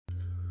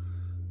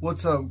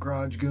What's up,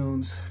 Garage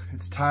Goons?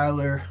 It's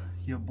Tyler,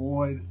 your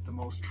boy, the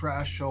most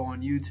trash show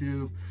on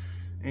YouTube,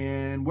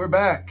 and we're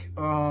back.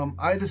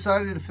 I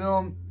decided to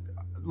film.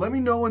 Let me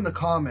know in the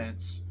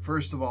comments,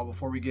 first of all,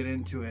 before we get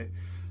into it.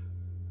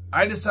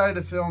 I decided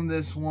to film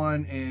this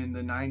one in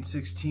the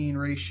 9:16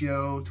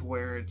 ratio to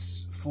where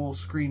it's full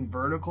screen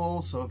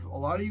vertical. So if a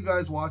lot of you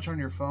guys watch on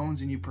your phones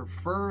and you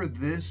prefer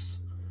this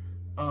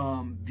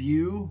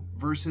view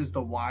versus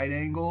the wide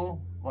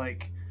angle,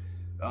 like,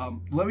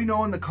 let me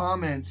know in the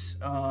comments,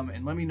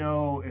 and let me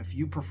know if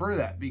you prefer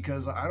that,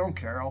 because I don't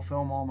care. I'll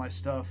film all my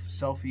stuff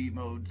selfie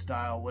mode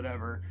style,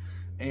 whatever.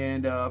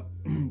 And the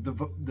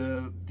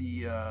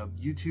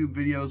YouTube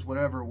videos,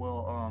 whatever,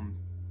 will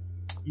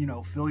you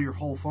know, fill your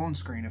whole phone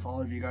screen. If all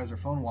of you guys are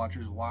phone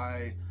watchers,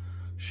 why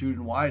shoot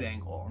in wide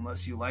angle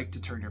unless you like to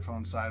turn your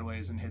phone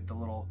sideways and hit the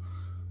little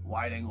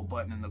wide angle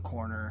button in the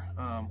corner,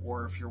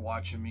 or if you're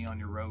watching me on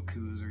your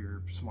Rokus or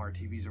your smart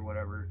TVs or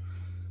whatever,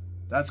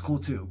 that's cool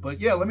too. But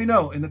yeah, let me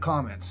know in the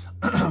comments.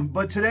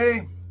 But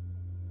today,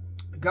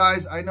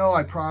 guys, I know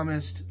I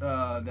promised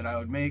that I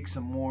would make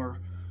some more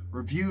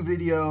review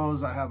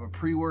videos. I have a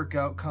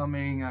pre-workout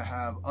coming. I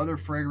have other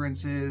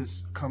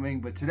fragrances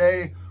coming. But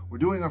today, we're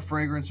doing a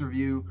fragrance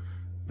review.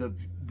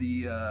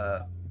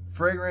 The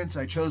fragrance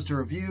I chose to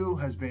review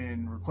has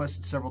been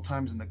requested several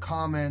times in the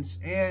comments.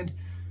 And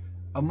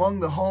among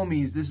the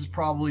homies, this is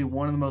probably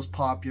one of the most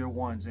popular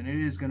ones. And it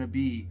is going to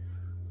be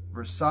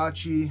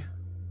Versace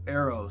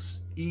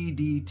Eros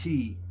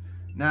EDT.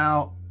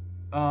 Now,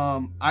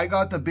 I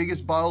got the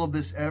biggest bottle of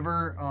this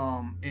ever.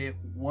 I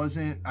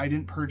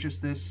didn't purchase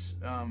this.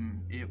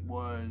 It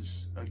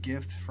was a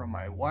gift from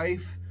my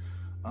wife,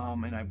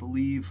 and I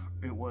believe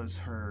it was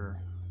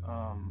her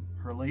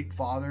late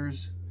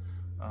father's.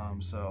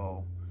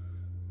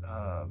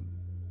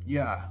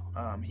 Yeah,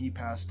 he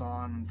passed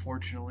on,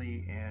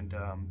 unfortunately, and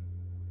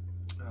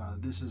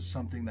this is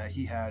something that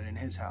he had in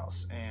his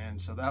house,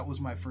 and so that was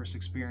my first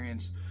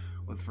experience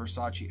with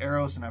Versace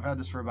Eros, and I've had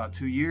this for about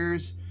 2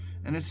 years,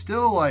 and it's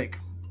still like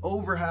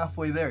over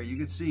halfway there. You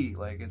can see,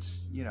 like,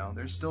 it's, you know,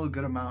 there's still a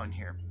good amount in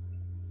here.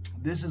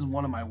 This is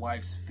one of my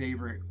wife's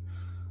favorite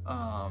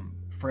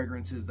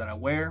fragrances that I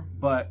wear.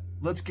 But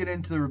let's get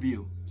into the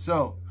review.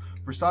 So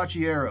Versace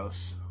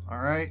Eros, all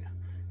right,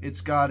 it's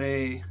got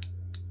a,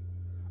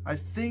 I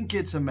think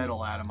it's a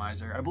metal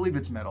atomizer. I believe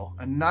it's metal.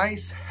 A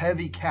nice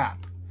heavy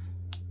cap,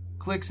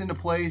 clicks into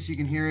place. You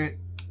can hear it.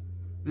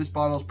 This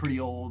bottle is pretty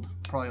old,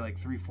 probably like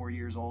 3-4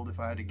 years old if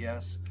I had to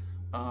guess,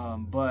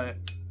 but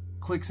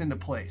clicks into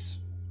place.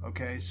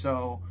 Okay,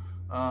 so,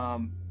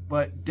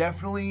 but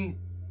definitely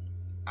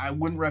I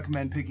wouldn't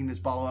recommend picking this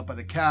bottle up by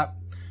the cap,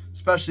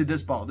 especially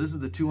this bottle. This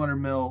is the 200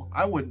 ml.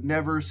 I would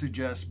never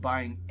suggest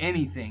buying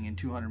anything in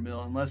 200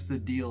 ml unless the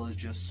deal is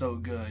just so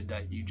good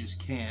that you just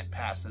can't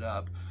pass it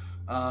up.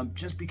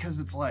 Just because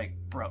it's like,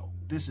 bro,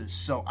 this is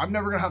so, I'm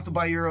never gonna have to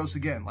buy Eros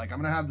again. Like,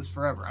 I'm gonna have this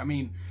forever. I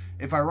mean,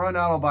 if I run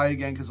out, I'll buy it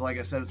again, because like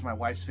I said, it's my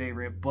wife's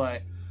favorite.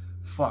 But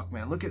fuck,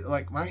 man, look at,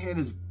 like, my hand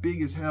is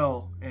big as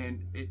hell,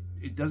 and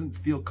it doesn't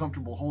feel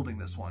comfortable holding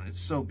this one. It's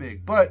so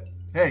big. But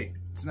hey,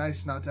 it's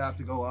nice not to have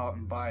to go out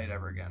and buy it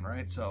ever again,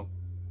 right? So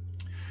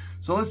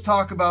let's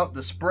talk about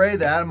the spray.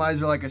 The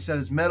atomizer, like I said,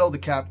 is metal. The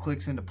cap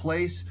clicks into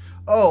place.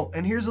 Oh,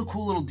 and here's a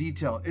cool little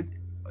detail.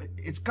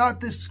 It's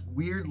got this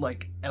weird,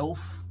 like,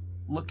 elf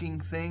looking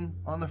thing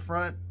on the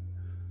front,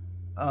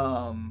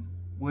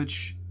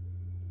 which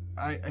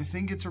I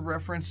think it's a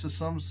reference to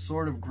some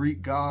sort of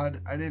Greek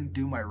god. I didn't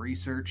do my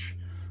research,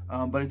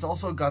 but it's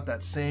also got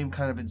that same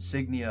kind of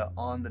insignia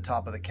on the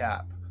top of the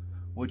cap,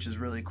 which is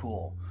really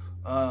cool.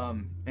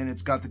 And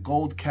it's got the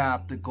gold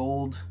cap, the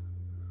gold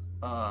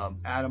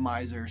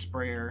atomizer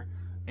sprayer,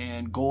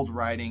 and gold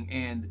writing,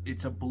 and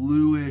it's a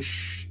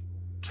bluish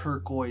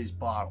turquoise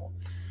bottle.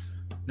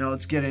 Now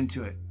let's get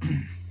into it.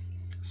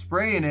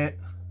 Spraying it.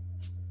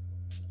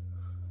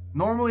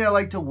 Normally I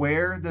like to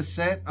wear the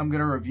scent. I'm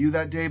gonna review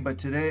that day, but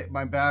today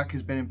my back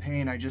has been in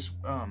pain. I just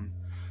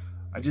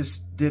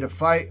did a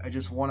fight. I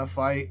just won a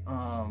fight.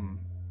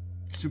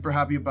 Super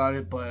happy about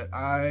it, but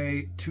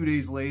 2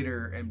 days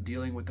later am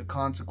dealing with the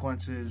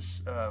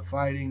consequences.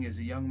 Fighting is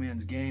a young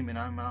man's game, and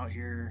I'm out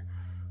here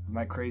with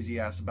my crazy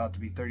ass, about to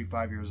be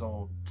 35 years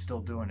old,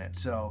 still doing it.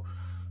 So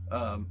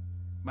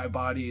my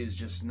body is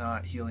just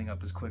not healing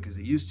up as quick as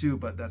it used to,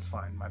 but that's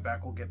fine. My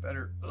back will get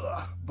better.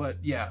 Ugh. But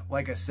yeah,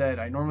 like I said,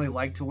 I normally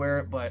like to wear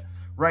it, but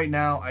right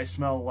now I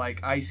smell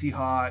like icy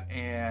hot,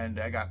 and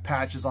I got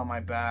patches on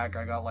my back.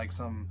 I got like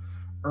some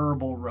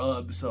herbal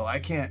rub, so I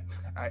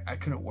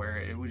couldn't wear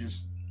it. It would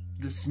just,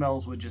 the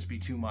smells would just be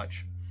too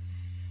much.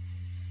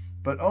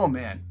 But oh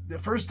man,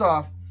 first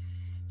off,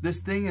 this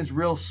thing is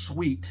real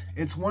sweet.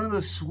 It's one of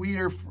the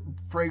sweeter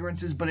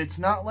fragrances, but it's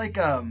not like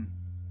a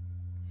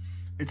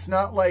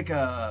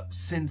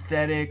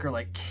synthetic or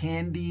like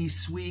candy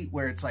sweet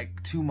where it's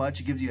like too much,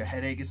 it gives you a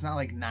headache. It's not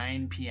like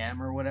 9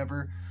 p.m. or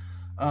whatever.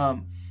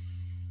 I'm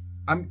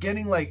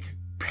getting like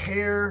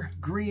pear,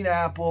 green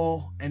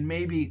apple, and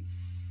maybe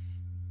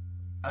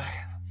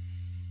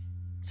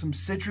some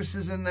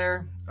citruses in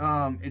there.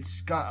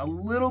 It's got a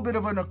little bit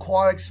of an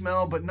aquatic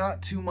smell, but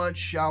not too much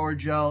shower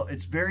gel.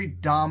 It's very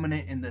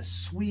dominant in the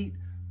sweet,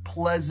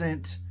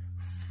 pleasant,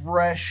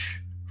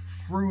 fresh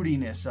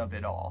fruitiness of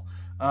it all.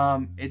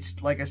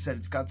 It's like I said,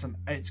 it's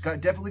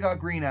definitely got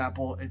green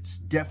apple. It's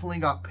definitely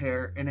got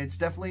pear, and it's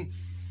definitely,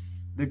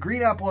 the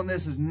green apple in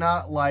this is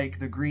not like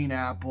the green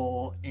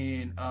apple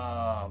in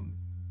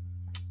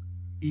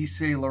Yves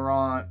Saint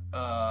Laurent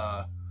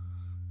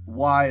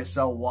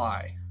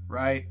YSLY,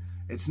 right?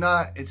 It's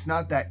not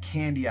that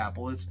candy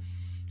apple. It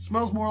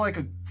smells more like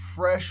a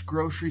fresh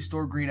grocery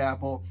store green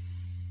apple.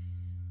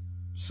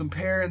 Some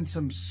pear and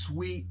some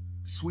sweet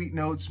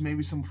notes,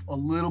 maybe a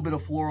little bit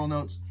of floral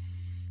notes.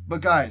 But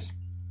guys,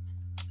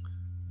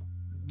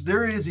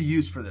 there is a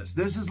use for this.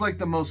 This is like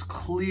the most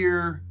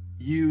clear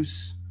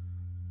use,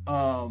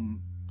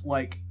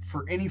 like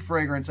for any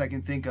fragrance I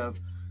can think of.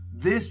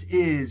 This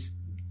is,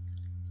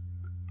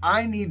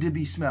 I need to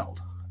be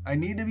smelled. I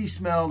need to be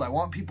smelled. I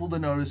want people to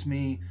notice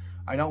me.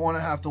 I don't want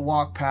to have to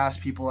walk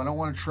past people. I don't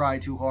want to try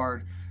too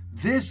hard.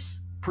 This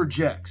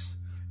projects.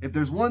 If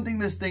there's one thing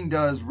this thing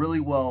does really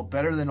well,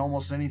 better than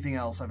almost anything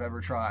else I've ever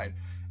tried,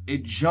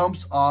 it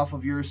jumps off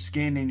of your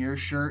skin and your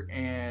shirt.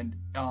 And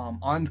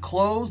on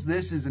clothes,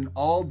 this is an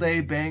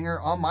all-day banger.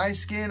 On my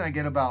skin, I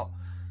get about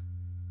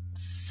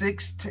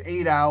 6 to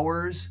 8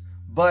 hours.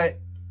 But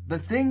the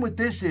thing with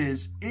this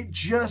is,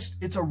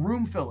 it's a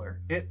room filler.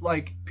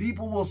 Like,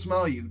 people will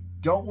smell you.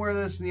 Don't wear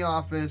this in the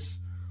office,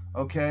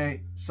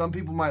 okay? Some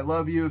people might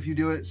love you if you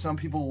do it. Some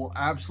people will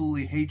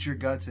absolutely hate your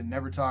guts and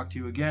never talk to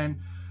you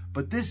again.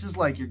 But this is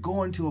like, you're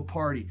going to a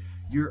party.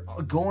 You're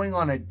going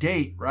on a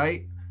date,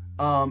 right?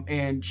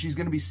 And she's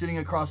going to be sitting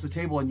across the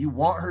table, and you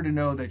want her to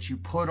know that you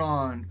put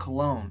on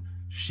cologne.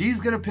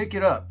 She's going to pick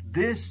it up.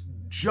 This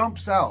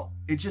jumps out.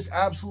 It just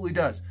absolutely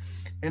does.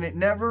 And it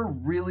never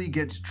really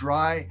gets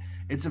dry.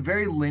 It's a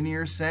very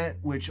linear scent,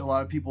 which a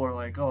lot of people are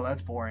like, oh,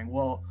 that's boring.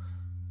 Well,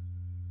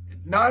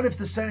 not if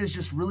the scent is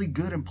just really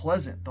good and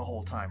pleasant the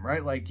whole time,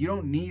 right? Like, you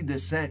don't need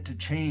this scent to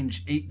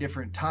change 8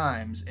 different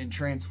times and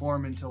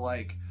transform into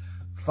like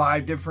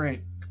 5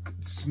 different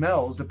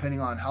smells depending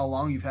on how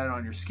long you've had it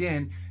on your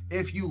skin.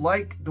 If you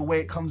like the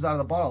way it comes out of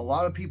the bottle, a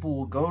lot of people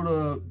will go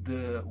to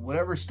the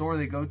whatever store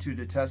they go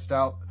to test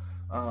out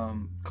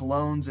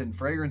colognes and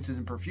fragrances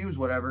and perfumes,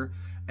 whatever,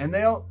 and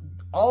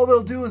all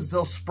they'll do is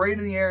they'll spray it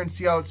in the air and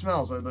see how it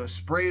smells, or they'll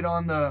spray it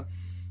on the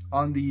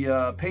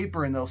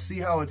paper and they'll see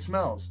how it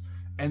smells.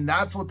 And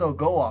that's what they'll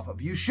go off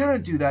of. You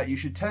shouldn't do that. You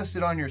should test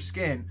it on your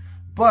skin.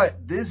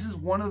 But this is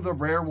one of the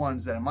rare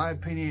ones that, in my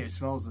opinion, it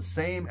smells the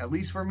same, at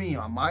least for me,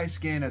 on my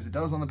skin as it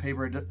does on the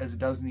paper, as it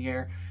does in the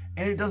air.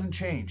 And it doesn't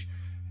change.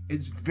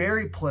 It's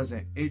very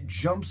pleasant. It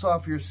jumps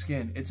off your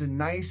skin. It's a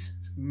nice,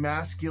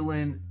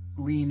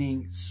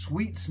 masculine-leaning,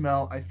 sweet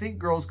smell. I think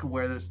girls could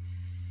wear this.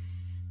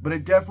 But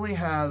it definitely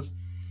has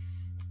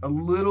a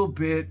little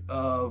bit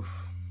of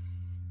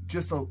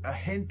just a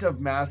hint of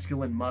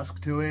masculine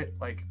musk to it.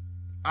 Like,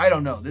 I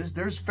don't know.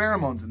 There's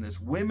pheromones in this.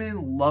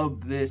 Women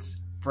love this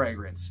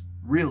fragrance,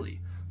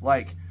 really.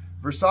 Like,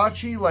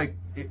 Versace, like,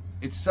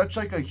 it's such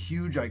like a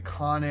huge,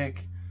 iconic,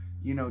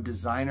 you know,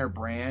 designer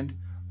brand.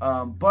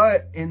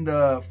 But in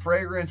the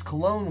fragrance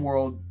cologne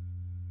world,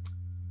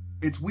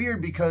 it's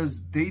weird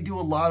because they do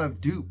a lot of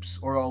dupes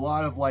or a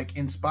lot of like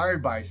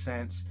inspired by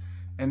scents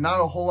and not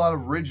a whole lot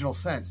of original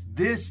scents.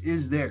 This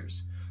is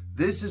theirs.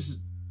 This is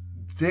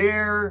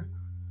their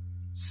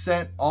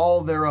scent,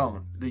 all their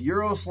own. The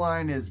Eros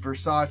line is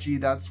Versace.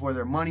 That's where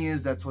their money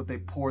is. That's what they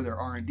pour their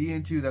R&D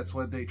into. That's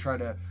what they try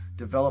to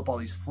develop all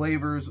these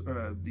flavors,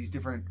 these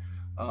different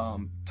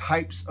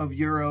types of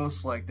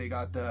Eros. Like they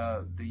got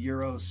the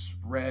Eros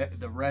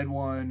red, the red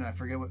one. I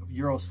forget what,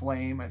 Eros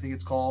Flame, I think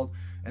it's called.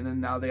 And then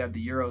now they have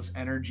the Eros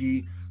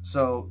Energy.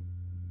 So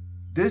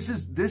this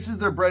is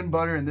their bread and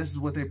butter, and this is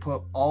what they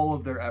put all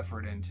of their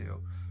effort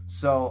into.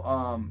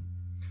 So,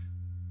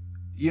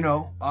 you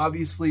know,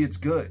 obviously it's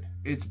good.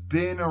 It's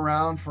been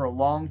around for a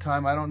long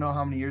time. I don't know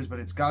how many years, but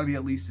it's got to be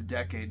at least a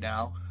decade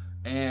now.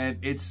 And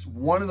it's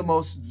one of the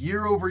most,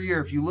 year over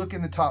year, if you look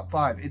in the top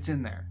 5, it's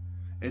in there.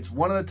 It's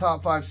one of the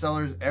top 5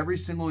 sellers every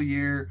single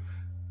year,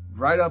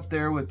 right up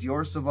there with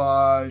Dior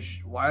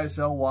Sauvage,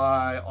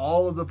 YSLY,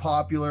 all of the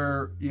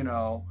popular, you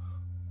know,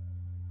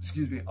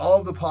 all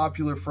of the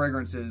popular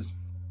fragrances.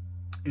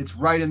 It's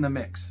right in the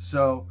mix.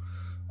 So,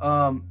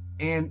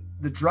 and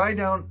the dry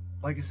down,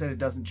 like I said, it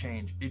doesn't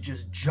change. It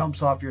just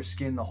jumps off your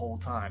skin the whole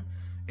time.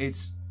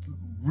 It's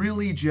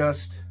really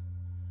just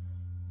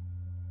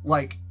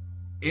like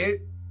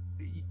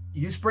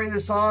you spray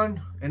this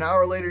on, an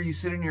hour later you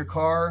sit in your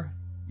car,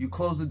 you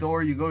close the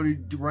door, you go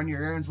to run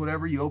your errands,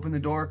 whatever, you open the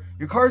door,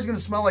 your car is going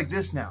to smell like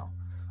this now.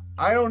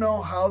 I don't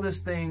know how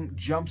this thing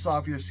jumps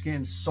off your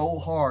skin so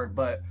hard,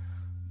 but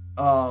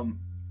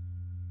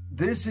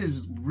this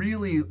is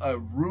really a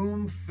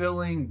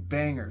room-filling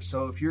banger.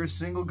 So if you're a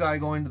single guy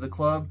going to the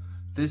club,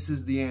 this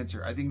is the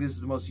answer. I think this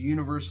is the most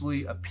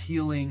universally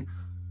appealing,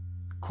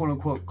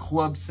 quote-unquote,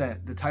 club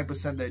scent, the type of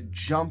scent that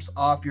jumps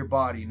off your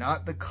body.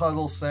 Not the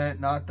cuddle scent,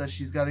 not the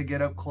she's got to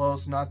get up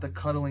close, not the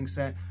cuddling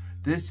scent.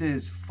 This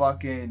is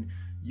fucking,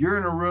 you're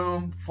in a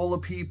room full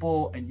of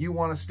people and you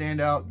want to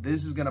stand out,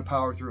 this is going to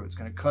power through. It's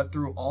going to cut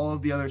through all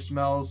of the other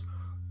smells.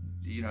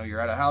 You know, you're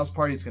at a house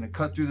party, it's going to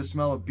cut through the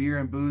smell of beer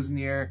and booze in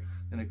the air,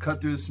 and it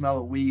cut through the smell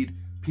of weed.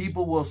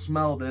 People will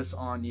smell this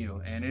on you,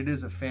 and it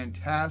is a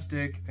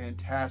fantastic,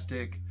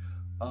 fantastic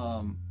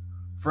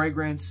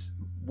fragrance.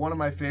 One of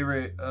my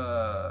favorite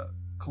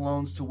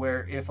colognes to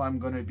wear if I'm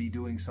going to be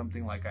doing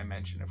something like I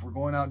mentioned. If we're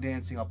going out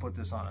dancing, I'll put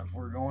this on. If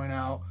we're going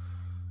out,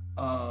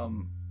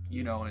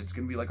 you know, and it's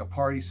going to be like a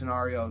party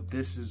scenario,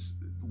 this is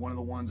one of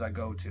the ones I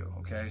go to,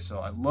 okay? So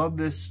I love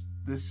this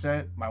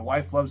scent. My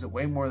wife loves it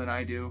way more than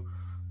I do.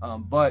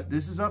 But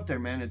this is up there,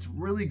 man. It's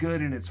really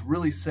good and it's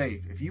really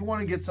safe. If you want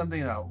to get something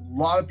that a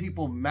lot of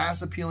people,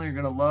 mass appealing, are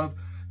going to love,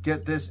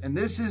 get this. And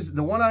this is,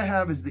 the one I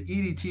have is the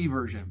EDT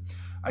version.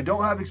 I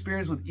don't have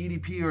experience with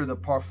EDP or the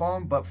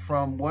Parfum, but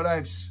from what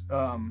I've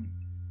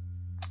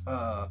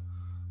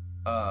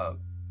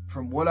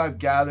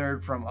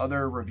gathered from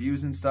other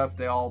reviews and stuff,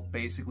 they all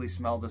basically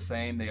smell the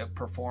same. They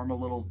perform a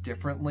little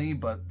differently,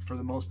 but for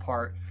the most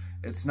part,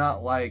 it's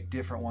not like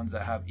different ones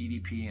that have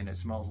EDP and it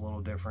smells a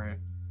little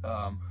different.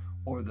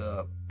 Or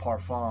the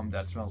Parfum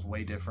that smells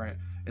way different.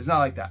 It's not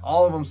like that.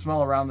 All of them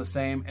smell around the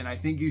same, and I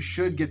think you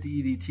should get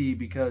the EDT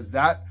because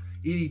that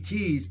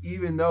EDTs,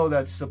 even though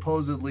that's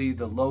supposedly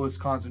the lowest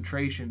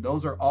concentration,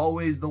 those are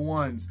always the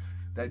ones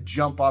that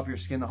jump off your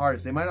skin the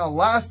hardest. They might not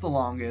last the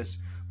longest,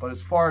 but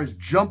as far as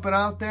jumping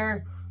out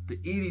there, the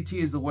EDT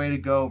is the way to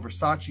go.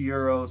 Versace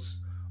Eros.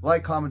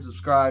 Like, comment,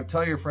 subscribe.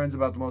 Tell your friends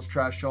about the Most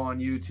Trash Show on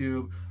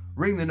YouTube.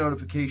 Ring the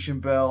notification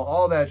bell.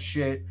 All that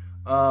shit.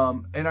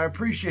 And I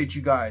appreciate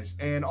you guys.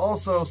 And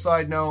also,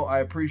 side note, I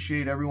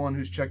appreciate everyone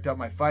who's checked out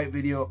my fight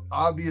video.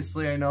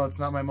 Obviously, I know it's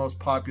not my most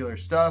popular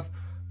stuff.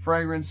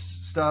 Fragrance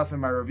stuff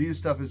and my review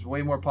stuff is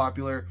way more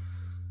popular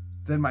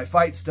than my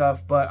fight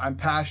stuff, but I'm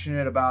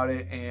passionate about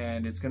it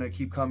and it's going to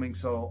keep coming.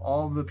 So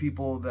all of the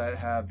people that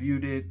have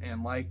viewed it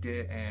and liked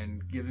it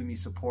and given me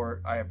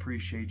support, I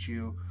appreciate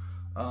you.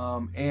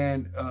 Paco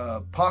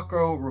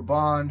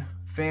Rabanne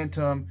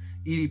Phantom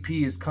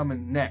EDP is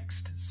coming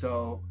next.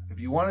 So if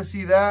you want to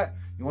see that,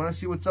 you want to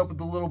see what's up with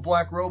the little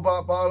black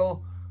robot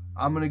bottle,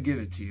 I'm going to give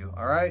it to you.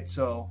 All right.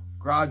 So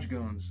Garage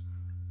Goons,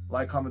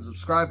 like, comment,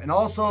 subscribe. And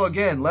also,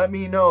 again, let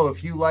me know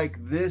if you like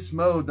this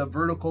mode, the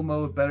vertical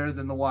mode, better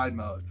than the wide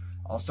mode.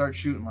 I'll start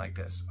shooting like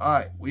this. All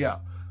right. We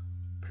out.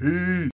 Peace.